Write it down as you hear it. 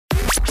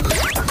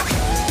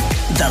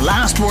The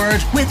Last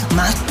Word with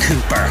Matt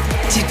Cooper.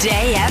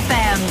 Today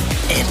FM.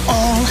 It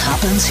all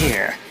happens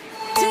here.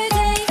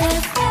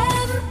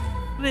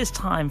 It is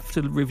time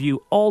to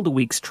review all the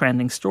week's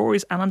trending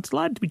stories, and I'm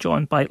delighted to be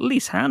joined by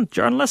Lise,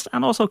 journalist,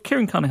 and also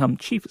Kieran, Cunningham,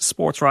 chief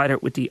sports writer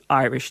with the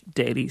Irish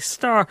Daily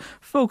Star.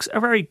 Folks, a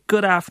very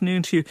good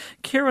afternoon to you.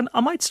 Kieran,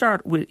 I might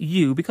start with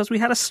you because we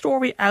had a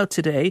story out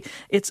today.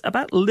 It's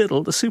about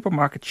Lidl, the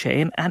supermarket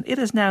chain, and it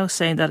is now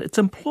saying that its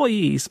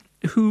employees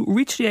who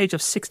reach the age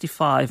of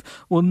 65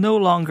 will no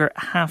longer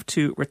have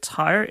to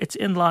retire. It's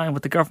in line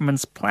with the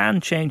government's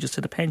planned changes to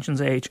the pensions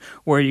age,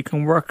 where you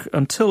can work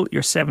until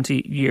you're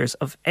 70 years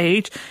of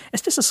age.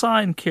 Is this a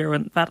sign,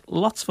 Kieran, that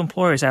lots of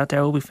employers out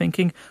there will be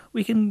thinking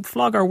we can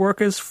flog our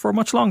workers for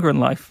much longer in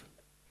life?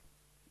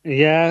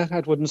 Yeah,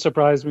 that wouldn't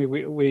surprise me.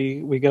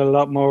 We get a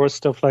lot more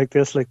stuff like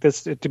this.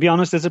 To be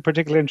honest, this is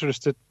particularly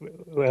interesting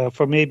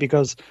for me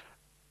because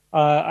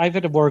I've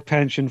had a work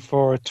pension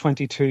for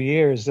 22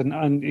 years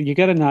and you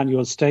get an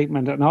annual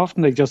statement and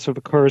often they just have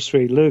a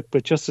cursory look,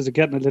 but just as I'm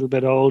getting a little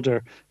bit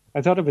older,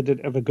 I thought of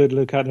a good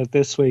look at it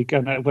this week,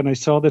 and when I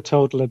saw the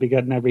total I'd be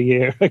getting every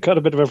year, I got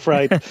a bit of a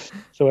fright.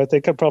 So I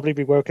think I'll probably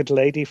be working till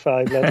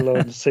 85, let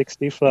alone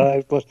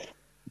 65. But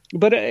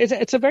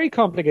it's a very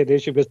complicated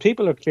issue because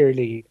people are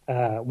clearly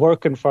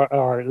working for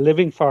or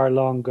living far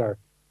longer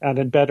and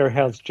in better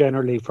health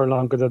generally for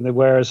longer than they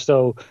were.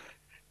 So,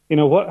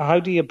 how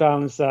do you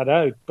balance that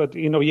out? But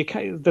you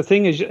can't. The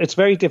thing is, it's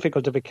very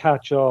difficult to have a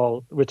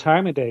catch-all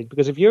retirement age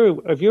because if you're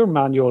a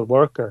manual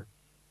worker,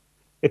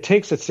 it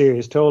takes a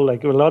serious toll.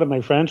 Like a lot of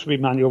my friends will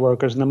be manual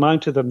workers, and the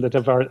amount of them that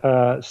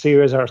have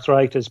serious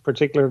arthritis,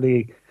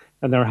 particularly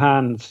in their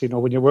hands.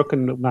 When you're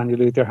working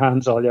manually with your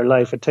hands all your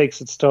life, it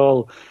takes its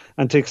toll.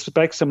 And to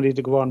expect somebody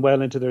to go on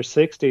well into their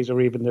 60s or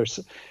even their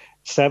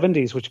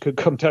 70s, which could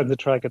come down the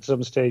track at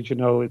some stage,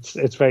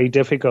 it's very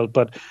difficult.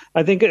 But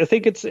I think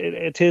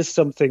it is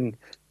something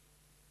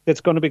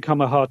that's going to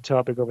become a hot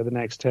topic over the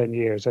next 10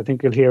 years. I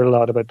think you'll hear a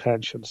lot about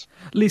pensions.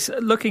 Lise,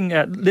 looking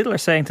at Lidl are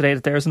saying today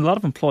that there's a lot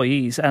of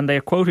employees, and they're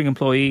quoting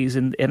employees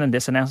in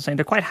this announcement saying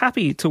they're quite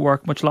happy to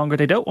work much longer.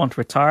 They don't want to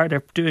retire.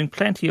 They're doing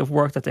plenty of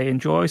work that they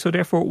enjoy. So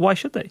therefore, why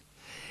should they?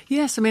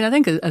 Yes, I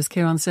think as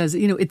Kieran says,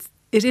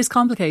 it is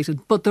complicated,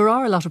 but there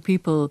are a lot of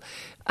people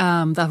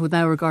that would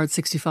now regard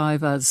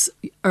 65 as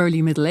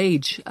early middle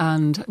age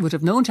and would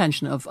have no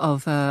intention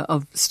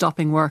of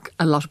stopping work.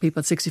 A lot of people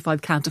at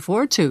 65 can't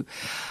afford to.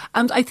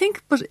 And I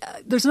think, but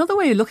there's another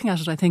way of looking at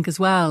it, I think, as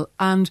well.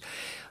 And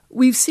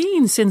we've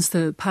seen since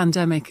the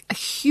pandemic a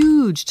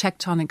huge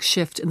tectonic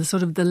shift in the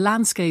sort of the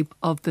landscape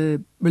of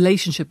the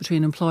relationship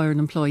between employer and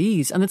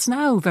employees. And it's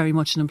now very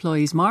much an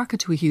employee's market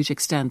to a huge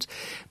extent.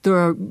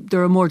 There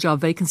are more job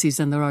vacancies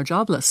than there are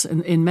jobless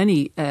in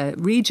many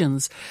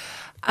regions.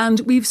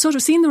 And we've sort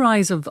of seen the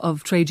rise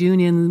of trade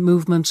union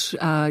movement.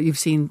 You've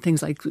seen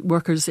things like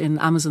workers in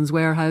Amazon's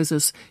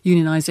warehouses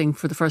unionising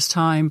for the first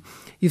time.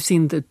 You've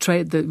seen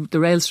the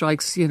rail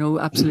strikes,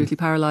 absolutely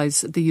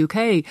paralyse the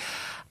UK.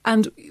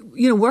 And,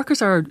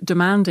 workers are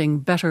demanding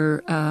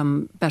better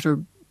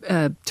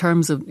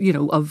terms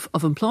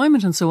of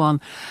employment and so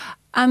on.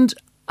 And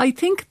I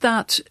think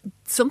that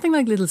something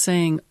like Lidl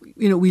saying,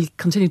 we'll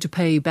continue to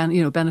pay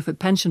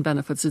pension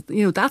benefits,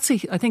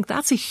 I think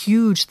that's a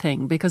huge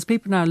thing because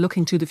people are now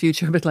looking to the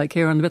future, a bit like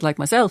Kieran, a bit like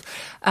myself,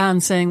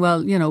 and saying,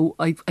 well,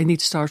 I need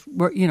to start,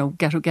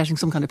 getting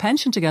some kind of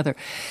pension together.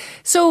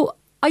 So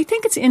I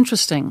think it's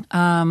interesting.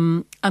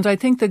 And I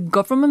think the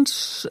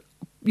government,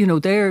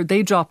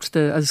 they dropped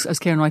as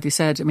Kieran rightly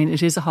said,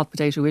 it is a hot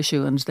potato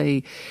issue, and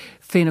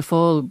Fianna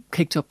Fáil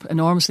kicked up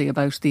enormously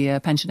about the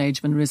pension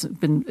age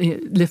been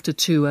lifted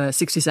to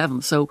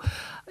 67. So,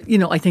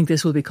 I think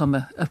this will become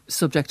a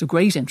subject of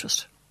great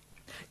interest.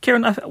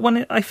 Kieran,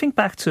 when I think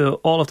back to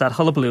all of that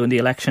hullabaloo in the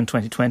election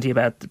 2020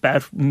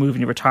 about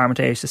moving your retirement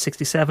age to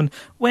 67,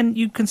 when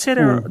you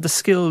consider the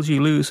skills you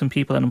lose from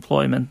people in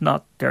employment,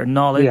 not their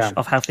knowledge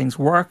of how things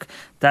work,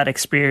 that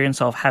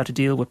experience of how to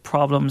deal with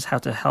problems, how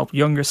to help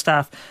younger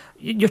staff,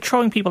 you're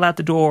throwing people out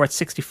the door at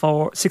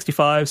 64,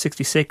 65,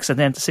 66 and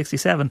then to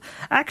 67.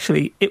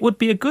 Actually, it would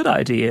be a good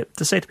idea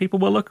to say to people,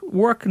 well, look,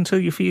 work until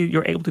you feel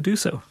you're able to do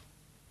so.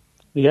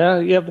 Yeah,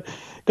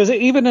 because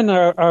even in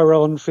our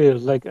own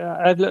field, like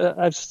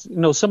I've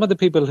some of the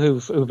people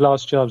who've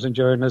lost jobs in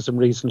journalism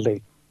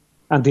recently,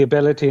 and the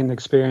ability and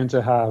experience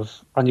I have,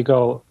 and you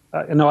go,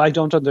 I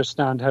don't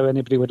understand how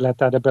anybody would let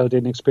that ability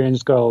and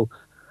experience go,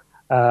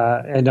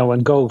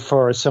 and go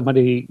for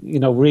somebody,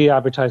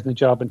 re-advertising the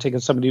job and taking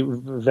somebody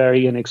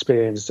very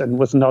inexperienced and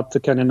with not the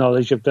kind of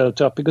knowledge you've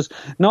built up, because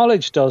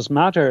knowledge does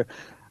matter.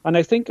 And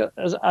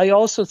I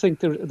also think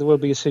there will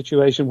be a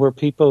situation where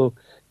people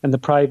in the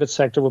private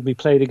sector will be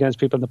played against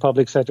people in the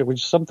public sector,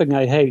 which is something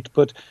I hate.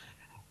 But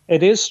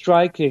it is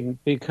striking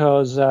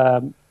because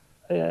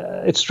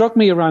it struck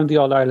me around the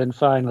All-Ireland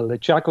final that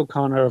Jack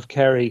O'Connor of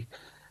Kerry,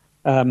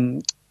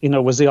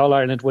 was the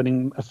All-Ireland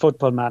winning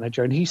football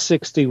manager, and he's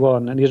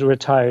 61 and he's a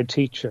retired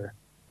teacher.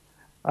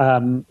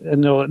 There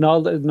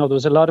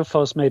was a lot of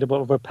fuss made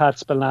over Pat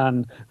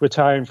Spillane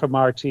retiring from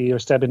RT or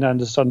stepping down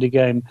the Sunday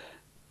game.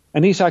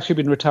 And he's actually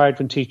been retired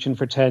from teaching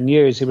for 10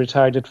 years. He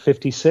retired at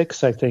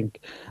 56, I think.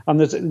 And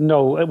whereas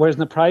in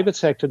the private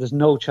sector, there's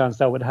no chance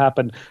that would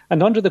happen.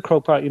 And under the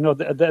Croke Park,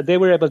 they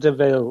were able to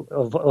avail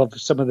of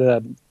some of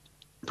the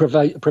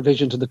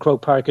provisions of the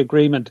Croke Park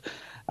Agreement.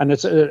 And that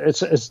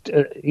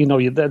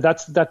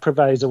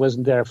proviso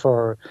wasn't there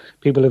for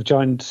people who've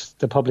joined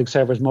the public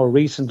service more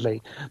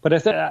recently.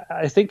 But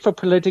I think for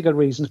political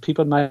reasons,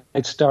 people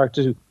might start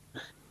to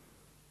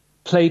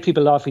play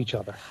people off each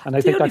other, and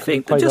I think that's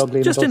quite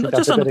ugly. Just on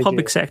the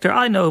public sector,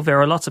 I know there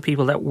are lots of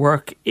people that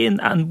work in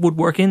and would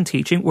work in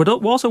teaching, would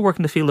also work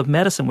in the field of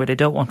medicine where they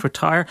don't want to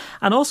retire,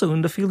 and also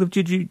in the field of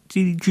the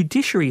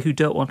judiciary who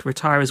don't want to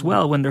retire as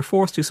well when they're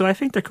forced to. So I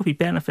think there could be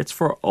benefits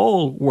for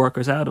all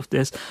workers out of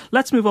this.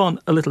 Let's move on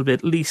a little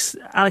bit. Lise,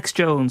 Alex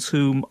Jones,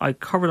 whom I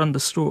covered on the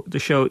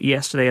show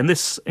yesterday, and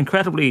this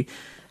incredibly...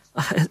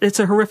 It's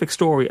a horrific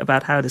story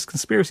about how this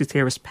conspiracy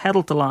theorist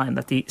peddled the line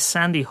that the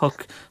Sandy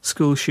Hook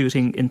school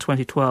shooting in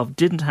 2012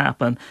 didn't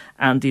happen,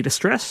 and the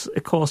distress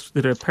it caused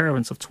the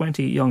parents of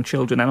 20 young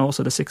children and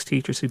also the 6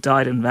 teachers who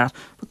died in that.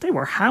 But they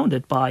were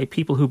hounded by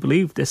people who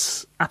believed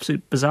this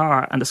absolute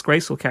bizarre and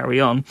disgraceful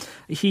carry on.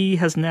 He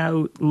has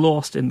now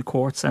lost in the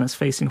courts and is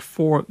facing a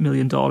 $4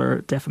 million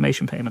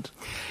defamation payment.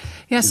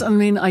 Yes, I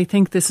mean, I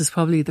think this is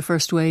probably the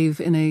first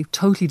wave in a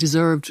totally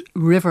deserved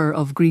river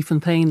of grief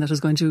and pain that is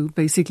going to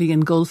basically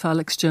engulf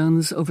Alex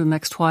Jones over the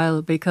next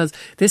while, because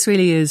this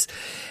really is,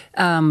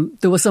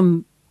 there was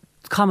some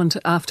comment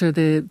after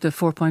the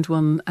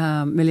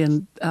 4.1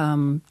 million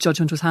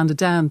judgment was handed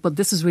down, but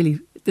this is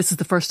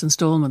the first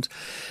instalment.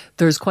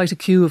 There's quite a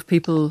queue of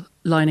people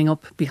lining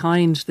up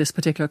behind this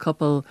particular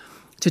couple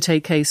to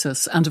take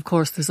cases. And of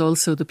course, there's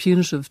also the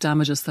punitive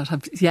damages that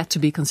have yet to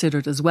be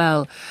considered as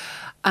well.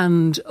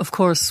 And of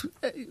course,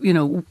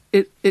 I've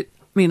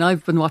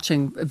been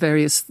watching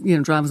various,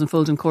 dramas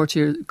unfold in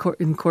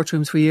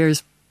courtrooms for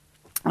years.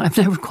 I've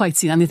never quite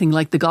seen anything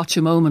like the gotcha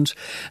moment,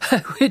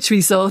 which we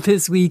saw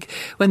this week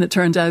when it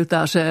turned out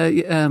that,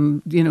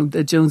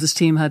 that Jones's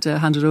team had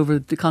handed over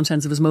the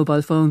contents of his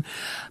mobile phone.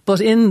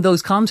 But in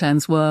those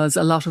contents was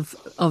a lot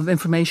of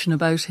information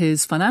about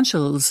his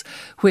financials,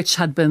 which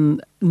had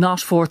been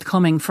not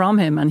forthcoming from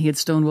him, and he had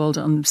stonewalled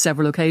on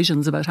several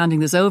occasions about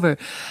handing this over.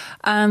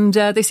 And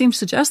they seem to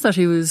suggest that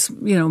he was,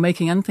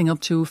 making anything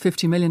up to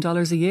 $50 million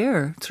a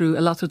year through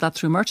a lot of that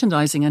through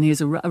merchandising, and he has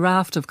a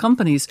raft of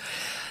companies.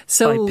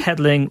 So by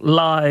peddling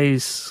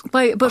lies,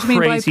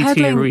 crazy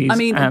theories,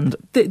 and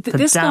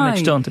the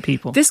damage done to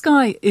people. This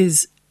guy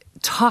is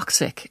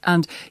toxic,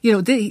 and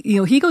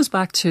he goes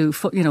back to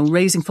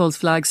raising false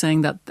flags,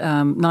 saying that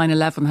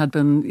 9/11 had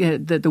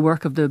been the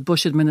work of the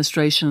Bush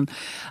administration.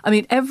 I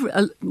mean,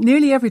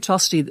 nearly every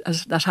atrocity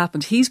that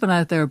happened, he's been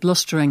out there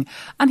blustering,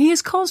 and he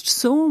has caused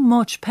so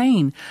much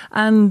pain.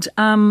 And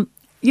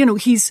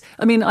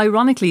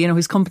ironically,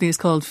 his company is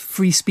called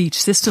Free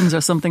Speech Systems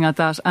or something like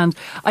that. And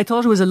I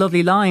thought it was a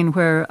lovely line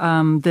where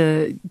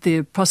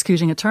the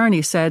prosecuting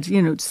attorney said,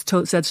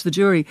 said to the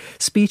jury,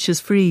 speech is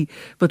free,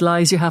 but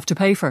lies you have to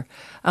pay for.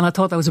 And I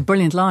thought that was a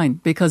brilliant line,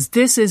 because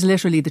this is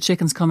literally the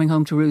chickens coming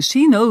home to roost.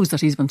 He knows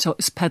that he's been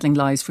peddling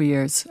lies for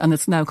years, and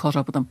it's now caught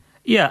up with him.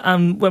 Yeah,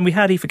 and when we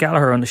had Aoife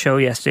Gallagher on the show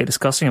yesterday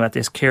discussing about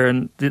this,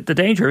 Kieran, the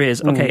danger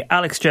is, okay,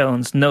 Alex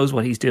Jones knows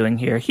what he's doing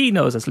here. He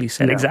knows, as Lise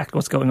said, exactly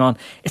what's going on.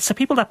 It's the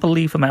people that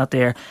believe him out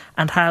there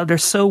and how they're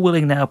so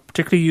willing now,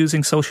 particularly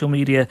using social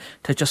media,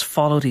 to just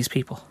follow these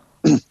people.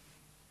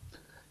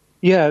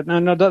 Yeah,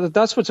 no,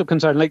 that's what's so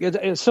concerning.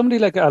 Like somebody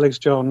like Alex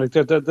Jones,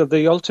 like they're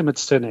the ultimate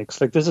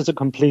cynics. Like, this is a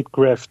complete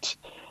grift.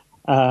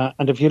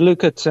 And if you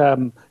look at...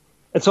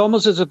 it's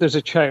almost as if there's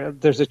a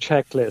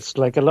checklist.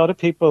 Like, a lot of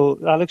people,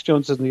 Alex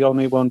Jones isn't the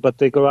only one, but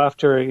they go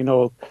after,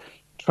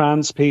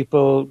 trans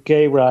people,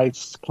 gay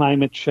rights,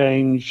 climate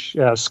change,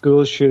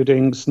 school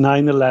shootings,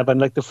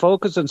 9/11. Like, the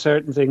focus on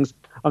certain things,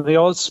 and they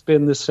all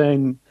spin the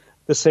same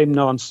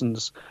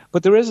nonsense.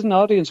 But there is an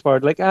audience for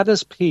it. Like, at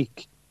his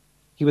peak,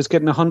 he was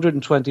getting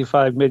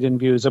 125 million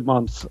views a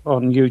month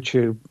on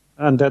YouTube.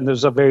 And then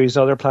there's various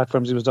other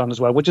platforms he was on as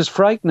well, which is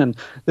frightening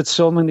that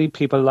so many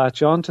people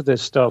latch on to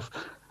this stuff.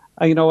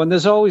 And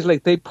there's always,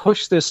 they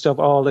push this stuff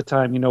all the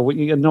time.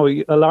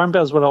 Alarm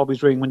bells will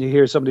always ring when you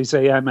hear somebody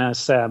say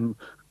MSM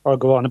or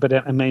go on about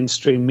a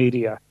mainstream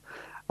media.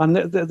 And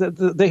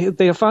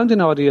they have found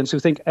an audience who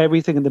think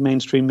everything in the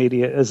mainstream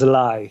media is a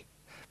lie.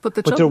 But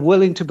they're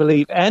willing to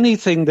believe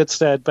anything that's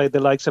said by the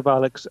likes of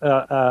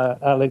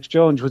Alex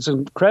Jones, which is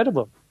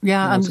incredible.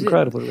 Yeah, it's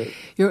incredible.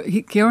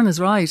 Really. Kieran is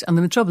right, and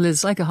the trouble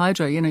is, like a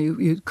hydra,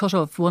 you cut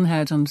off one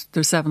head and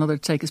there's 7 others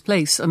to take his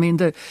place. I mean,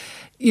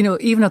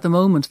 even at the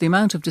moment, the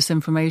amount of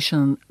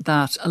disinformation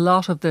that a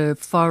lot of the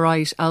far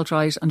right, alt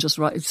right, and just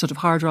right, sort of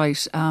hard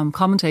right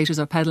commentators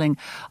are peddling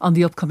on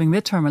the upcoming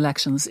midterm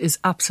elections is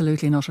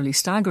absolutely and utterly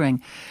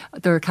staggering.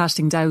 They're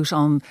casting doubt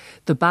on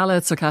the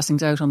ballots, they're casting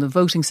doubt on the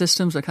voting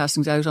systems, they're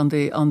casting doubt on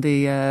the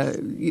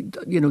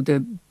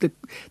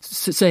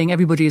saying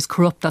everybody is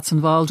corrupt that's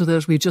involved with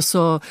it. We just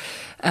saw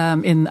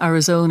in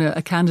Arizona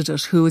a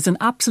candidate who is an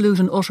absolute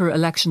and utter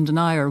election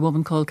denier, a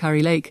woman called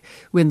Carrie Lake,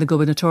 win the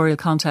gubernatorial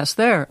contest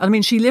there. I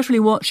mean, she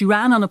literally she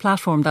ran on a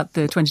platform that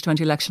the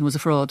 2020 election was a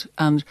fraud,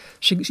 and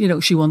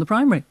she won the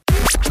primary.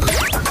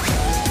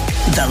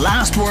 The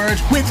Last Word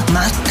with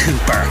Matt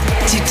Cooper.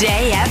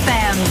 Today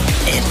FM.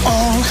 It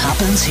all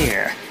happens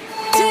here.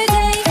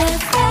 Today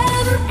FM.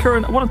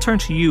 Kieran, I want to turn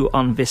to you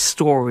on this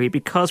story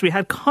because we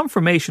had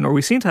confirmation, or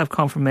we seem to have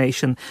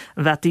confirmation,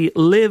 that the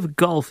Live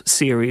Golf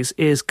series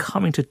is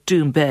coming to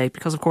Doonbeg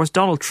because, of course,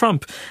 Donald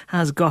Trump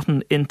has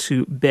gotten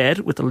into bed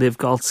with the Live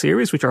Golf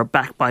series, which are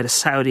backed by the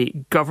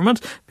Saudi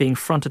government, being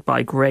fronted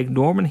by Greg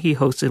Norman. He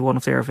hosted one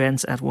of their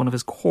events at one of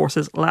his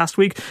courses last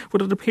week,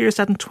 but it appears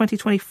that in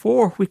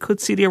 2024 we could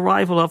see the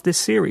arrival of this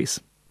series.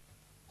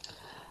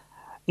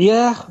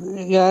 Yeah,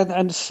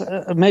 and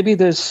maybe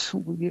there's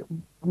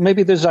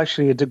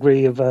actually a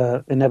degree of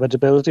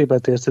inevitability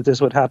about this, that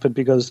this would happen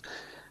because,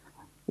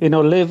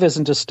 Liv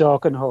isn't a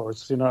stalking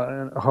horse,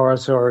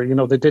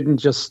 or, they didn't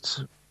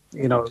just,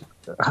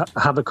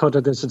 have a cut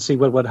at this and see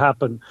what would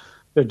happen.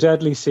 They're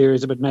deadly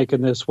serious about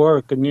making this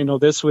work.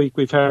 And, this week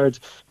we've heard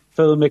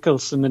Phil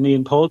Mickelson and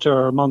Ian Poulter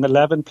are among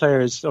 11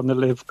 players on the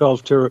Live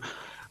Golf Tour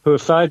who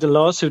have filed a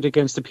lawsuit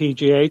against the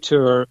PGA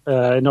Tour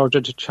in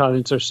order to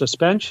challenge their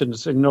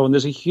suspensions. And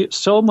there's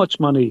so much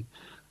money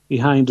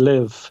behind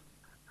Live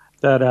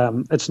that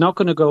it's not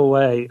going to go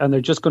away, and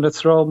they're just going to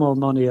throw more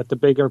money at the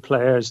bigger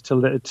players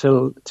till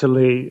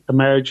they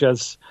emerge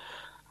as.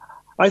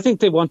 I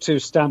think they want to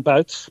stamp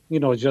out,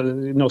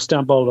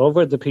 stamp all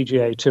over the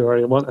PGA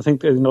Tour. I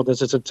think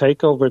this is a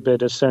takeover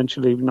bid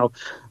essentially.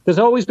 There's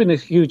always been a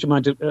huge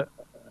amount of.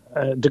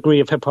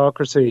 Degree of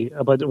hypocrisy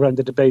around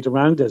the debate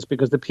around this,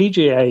 because the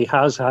PGA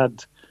has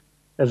had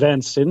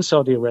events in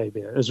Saudi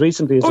Arabia as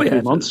recently as a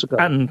few months ago,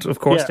 and of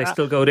course they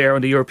still go there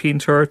on the European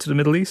tour to the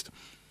Middle East.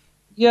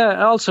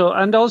 Yeah, also,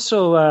 I don't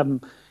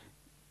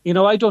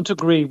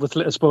agree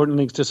with sporting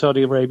links to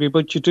Saudi Arabia,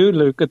 but you do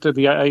look at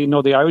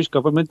the Irish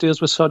government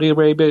deals with Saudi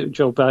Arabia,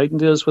 Joe Biden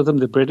deals with them,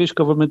 the British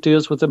government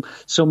deals with them,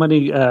 so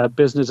many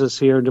businesses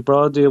here and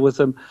abroad deal with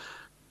them.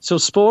 So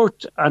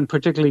sport, and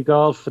particularly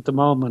golf at the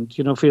moment,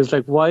 feels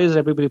like, why is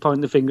everybody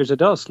pointing the fingers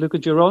at us? Look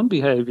at your own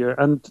behaviour.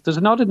 And there's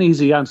not an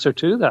easy answer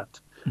to that.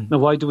 Now,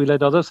 why do we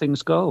let other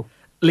things go?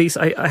 Lise,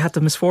 I had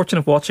the misfortune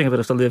of watching a bit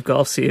of the Live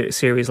Golf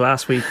series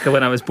last week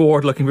when I was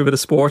bored looking for a bit of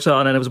sport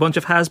on, and it was a bunch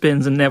of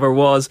has-beens and never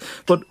was.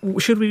 But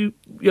should we,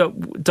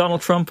 Donald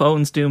Trump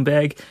owns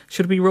Doonbeg,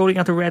 should we be rolling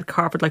out the red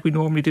carpet like we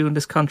normally do in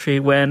this country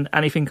when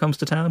anything comes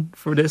to town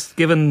for this,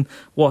 given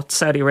what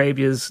Saudi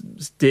Arabia's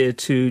did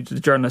to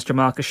the journalist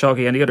Jamal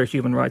Khashoggi and the other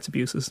human rights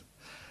abuses?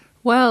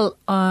 Well,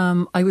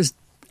 I was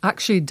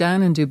actually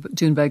down in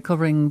Doonbeg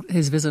covering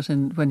his visit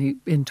in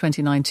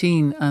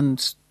 2019,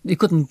 and you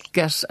couldn't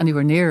get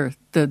anywhere near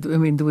there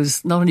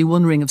was not only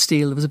one ring of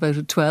steel, there was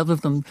about 12 of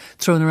them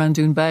thrown around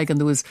Doonbeg, and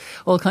there was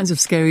all kinds of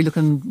scary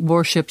looking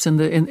warships in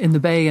the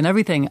bay and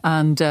everything.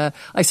 And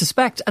I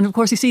suspect, and of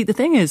course, you see, the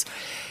thing is,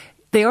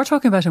 they are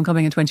talking about him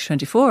coming in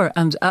 2024,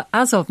 and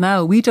as of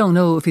now, we don't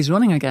know if he's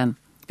running again.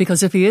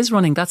 Because if he is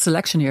running, that's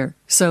election year.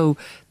 So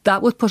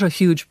that would put a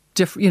huge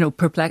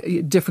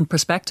different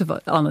perspective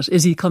on it.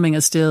 Is he coming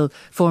as still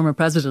former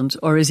president,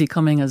 or is he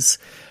coming as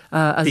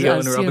the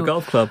owner of a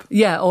golf club?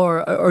 Yeah,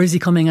 or is he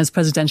coming as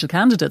presidential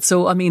candidate?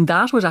 So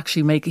that would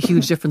actually make a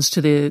huge difference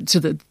to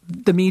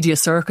the media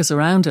circus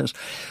around it.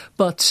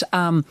 But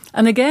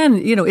and again,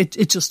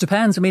 it just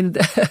depends.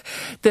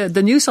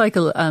 The news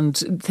cycle and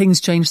things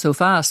change so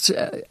fast.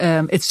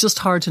 It's just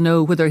hard to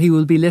know whether he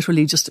will be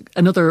literally just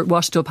another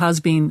washed up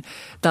has-been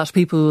that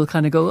people will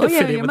kind of go,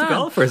 fit in with the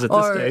golfers at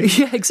this stage.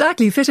 Yeah,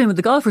 exactly, fit in with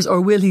the golfers,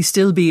 or will he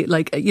still be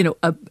like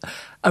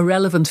a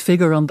relevant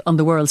figure on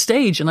the world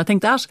stage? And I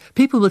think that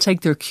people will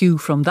take their cue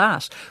from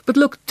that. But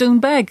look,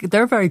 Doonbeg,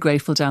 they're very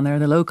grateful down there,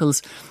 the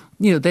locals.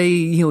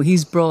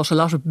 He's brought a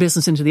lot of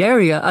business into the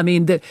area.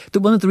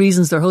 One of the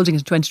reasons they're holding it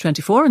in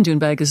 2024 in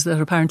Doonbeg is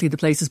that apparently the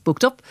place is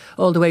booked up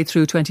all the way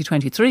through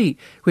 2023,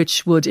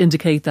 which would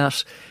indicate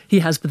that he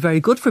has been very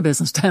good for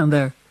business down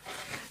there.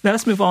 Now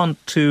let's move on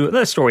to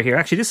another story here.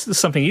 Actually, this is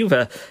something you've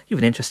an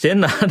interest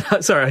in.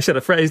 Sorry, I should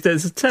have phrased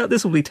this.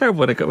 This will be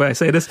terrible when I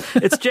say this.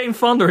 It's Jane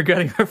Fonda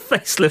getting her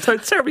facelift. I'm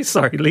terribly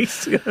sorry,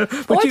 Lise. I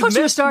thought you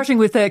were starting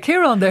with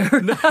Kieran there.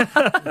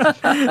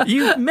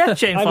 You met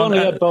Jane Fonda. I've only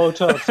had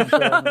Botox.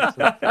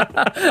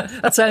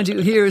 That sound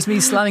you hear is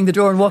me slamming the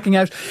door and walking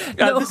out.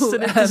 This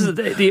is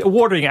the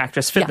award-winning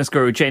actress, fitness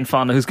guru Jane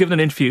Fonda, who's given an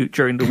interview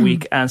during the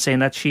week and saying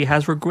that she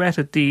has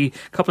regretted the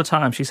couple of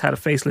times she's had a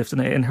facelift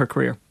in her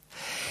career.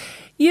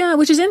 Yeah,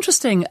 which is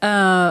interesting.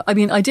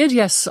 I did,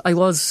 yes, I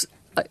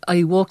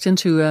walked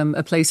into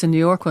a place in New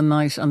York one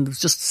night and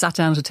just sat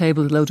down at a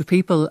table with a load of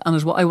people,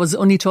 and I was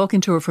only talking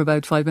to her for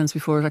about 5 minutes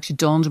before it actually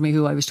dawned on me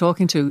who I was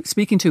speaking to.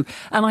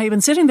 And I had been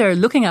sitting there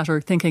looking at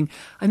her thinking,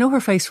 I know her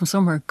face from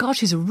somewhere. God,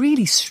 she's a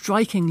really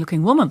striking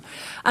looking woman.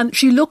 And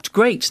she looked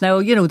great.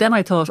 Now, then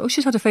I thought,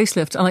 she's had a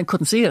facelift, and I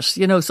couldn't see it.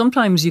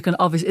 Sometimes you can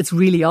it's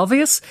really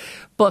obvious,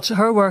 but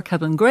her work had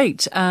been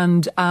great.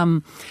 And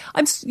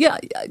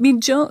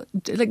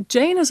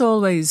Jane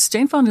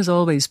Fonda has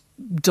always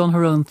done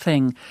her own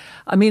thing.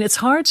 It's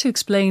hard to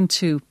explain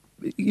to,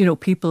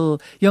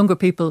 people, younger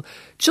people,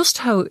 just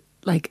how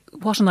like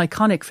what an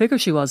iconic figure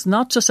she was,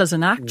 not just as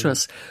an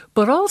actress,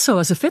 but also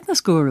as a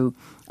fitness guru.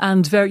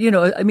 And very,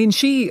 I mean,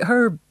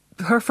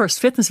 her first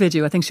fitness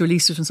video, I think she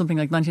released it in something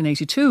like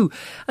 1982,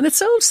 and it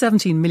sold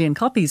 17 million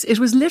copies. It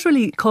was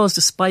literally caused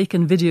a spike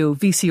in video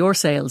VCR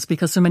sales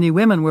because so many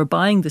women were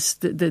buying the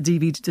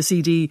DVD, the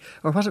CD,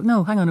 or what?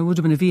 No, hang on, it would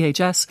have been a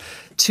VHS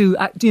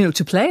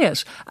to play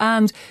it.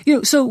 And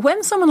so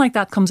when someone like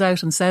that comes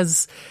out and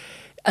says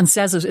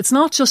it, it's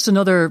not just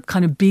another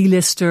kind of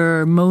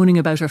B-lister moaning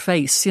about her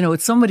face.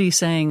 It's somebody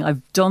saying,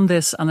 I've done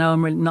this and now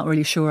I'm not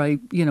really sure I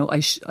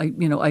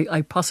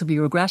possibly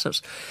regret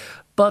it.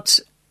 But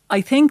I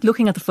think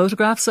looking at the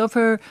photographs of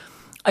her,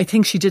 I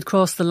think she did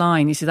cross the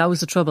line. You see, that was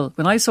the trouble.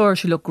 When I saw her,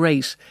 she looked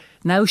great.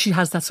 Now she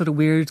has that sort of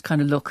weird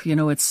kind of look.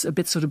 It's a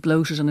bit sort of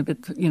bloated and a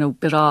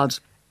bit odd.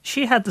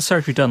 She had the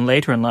surgery done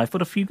later in life,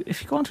 but if you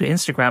go onto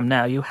Instagram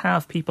now, you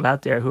have people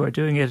out there who are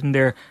doing it in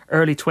their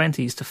early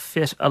 20s to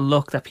fit a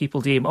look that people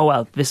deem, oh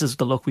well, this is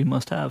the look we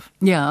must have.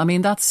 Yeah, I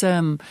mean that's.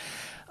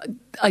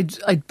 I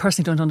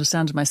personally don't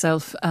understand it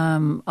myself.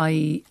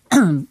 I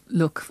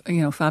look,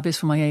 fabulous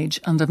for my age,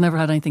 and I've never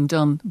had anything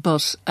done.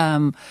 But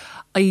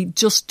I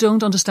just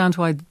don't understand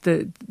why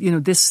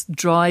this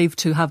drive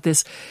to have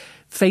this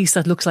face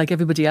that looks like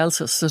everybody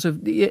else's. Sort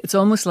of, it's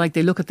almost like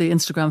they look at the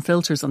Instagram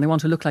filters and they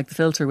want to look like the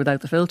filter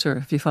without the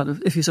filter. If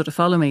you sort of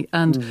follow me,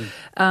 and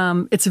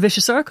it's a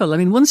vicious circle. I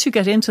mean, once you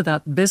get into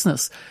that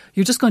business,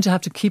 you're just going to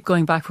have to keep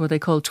going back for what they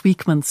call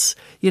tweakments.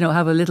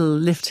 Have a little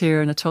lift here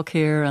and a tuck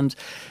here, and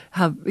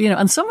have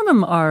and some of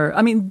them are.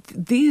 I mean,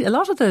 a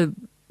lot of the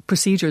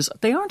procedures,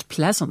 they aren't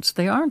pleasant.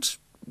 They aren't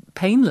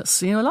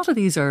painless. A lot of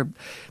these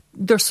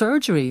they're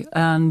surgery,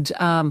 and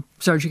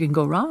surgery can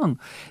go wrong.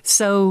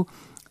 So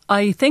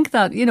I think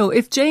that,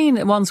 if Jane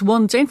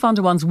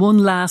Fonda wants one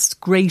last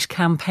great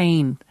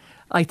campaign,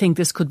 I think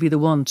this could be the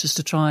one, just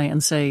to try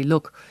and say,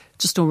 look,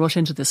 just don't rush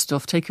into this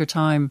stuff. Take your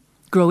time.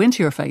 Grow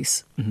into your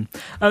face.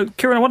 Mm-hmm.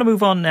 Kieran, I want to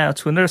move on now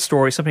to another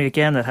story, something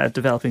again that had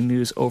developing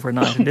news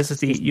overnight. And this is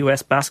the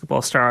US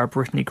basketball star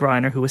Brittany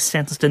Griner, who was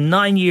sentenced to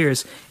 9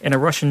 years in a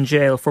Russian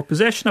jail for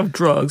possession of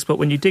drugs. But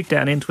when you dig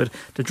down into it,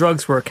 the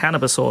drugs were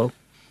cannabis oil.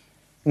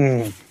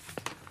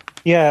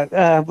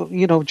 Yeah,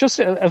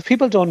 just if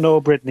people don't know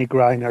Brittany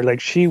Griner,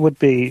 like she would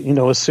be, a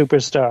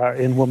superstar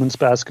in women's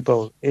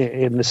basketball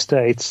in the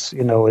States.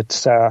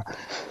 It's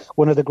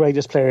one of the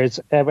greatest players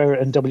ever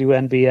in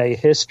WNBA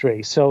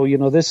history. So,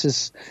 this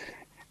is,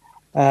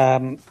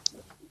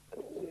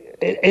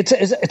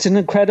 it's an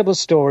incredible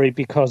story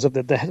because of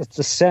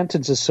the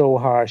sentence is so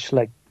harsh.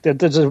 Like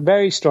there's a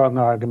very strong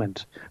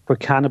argument for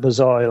cannabis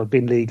oil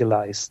being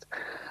legalized.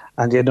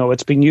 And,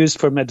 it's been used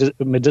for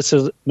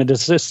medicinal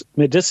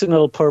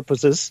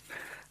purposes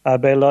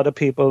by a lot of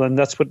people. And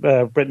that's what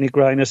Brittany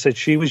Griner said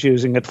she was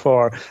using it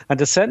for. And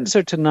to sentence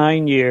her to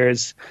 9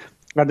 years,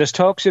 and there's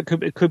talks it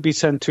could be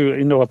sent to,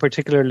 a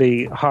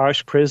particularly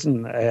harsh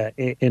prison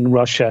in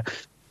Russia.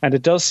 And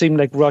it does seem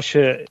like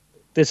Russia,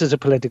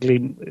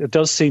 it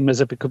does seem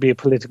as if it could be a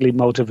politically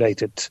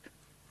motivated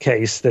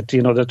case that,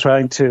 they're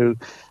trying to...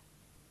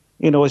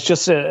 it's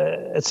just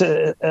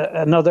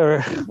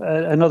another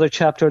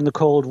chapter in the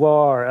Cold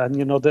War, and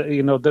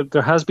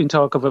there has been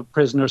talk of a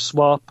prisoner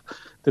swap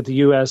that the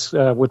US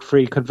would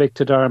free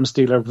convicted arms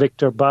dealer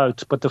Victor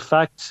Bout, but the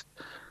fact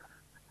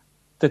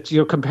that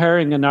you're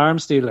comparing an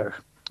arms dealer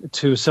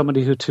to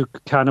somebody who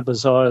took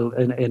cannabis oil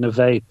in a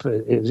vape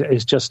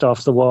is just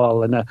off the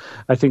wall. And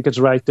I think it's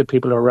right that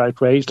people are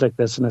outraged like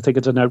this, and I think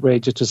it's an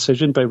outrageous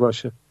decision by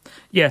Russia.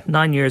 Yeah,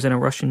 9 years in a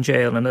Russian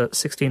jail and a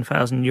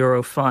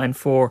 €16,000 fine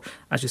for,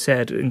 as you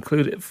said,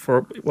 included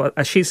for, well,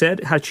 as she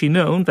said, had she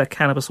known that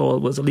cannabis oil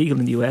was illegal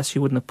in the US, she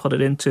wouldn't have put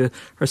it into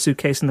her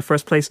suitcase in the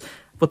first place.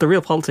 But the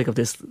real politic of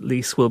this,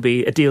 Lise, will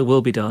be a deal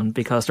will be done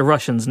because the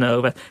Russians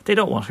know that they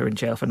don't want her in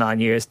jail for 9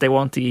 years. They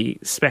want the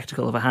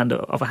spectacle of a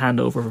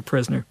handover of a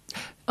prisoner.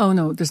 Oh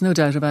no, there's no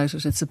doubt about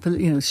it. It's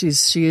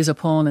she is a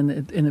pawn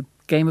in a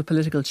game of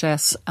political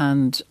chess,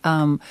 and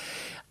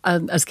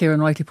as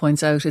Kieran rightly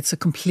points out, it's a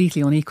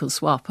completely unequal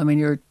swap. I mean,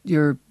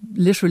 you're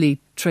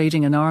literally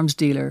trading an arms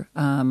dealer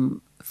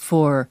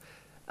for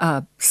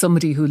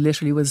somebody who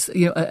literally was,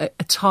 a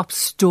top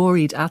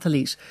storied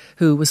athlete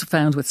who was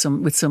found with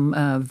some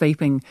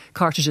vaping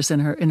cartridges in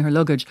her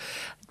luggage.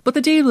 But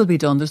the deal will be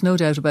done. There's no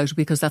doubt about it,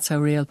 because that's how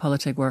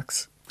realpolitik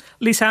works.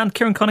 Lise and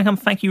Kieran Cunningham,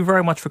 thank you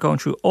very much for going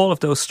through all of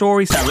those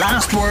stories. The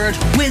Last Word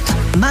with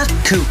Matt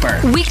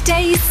Cooper.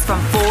 Weekdays from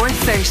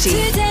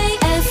 4:30. Today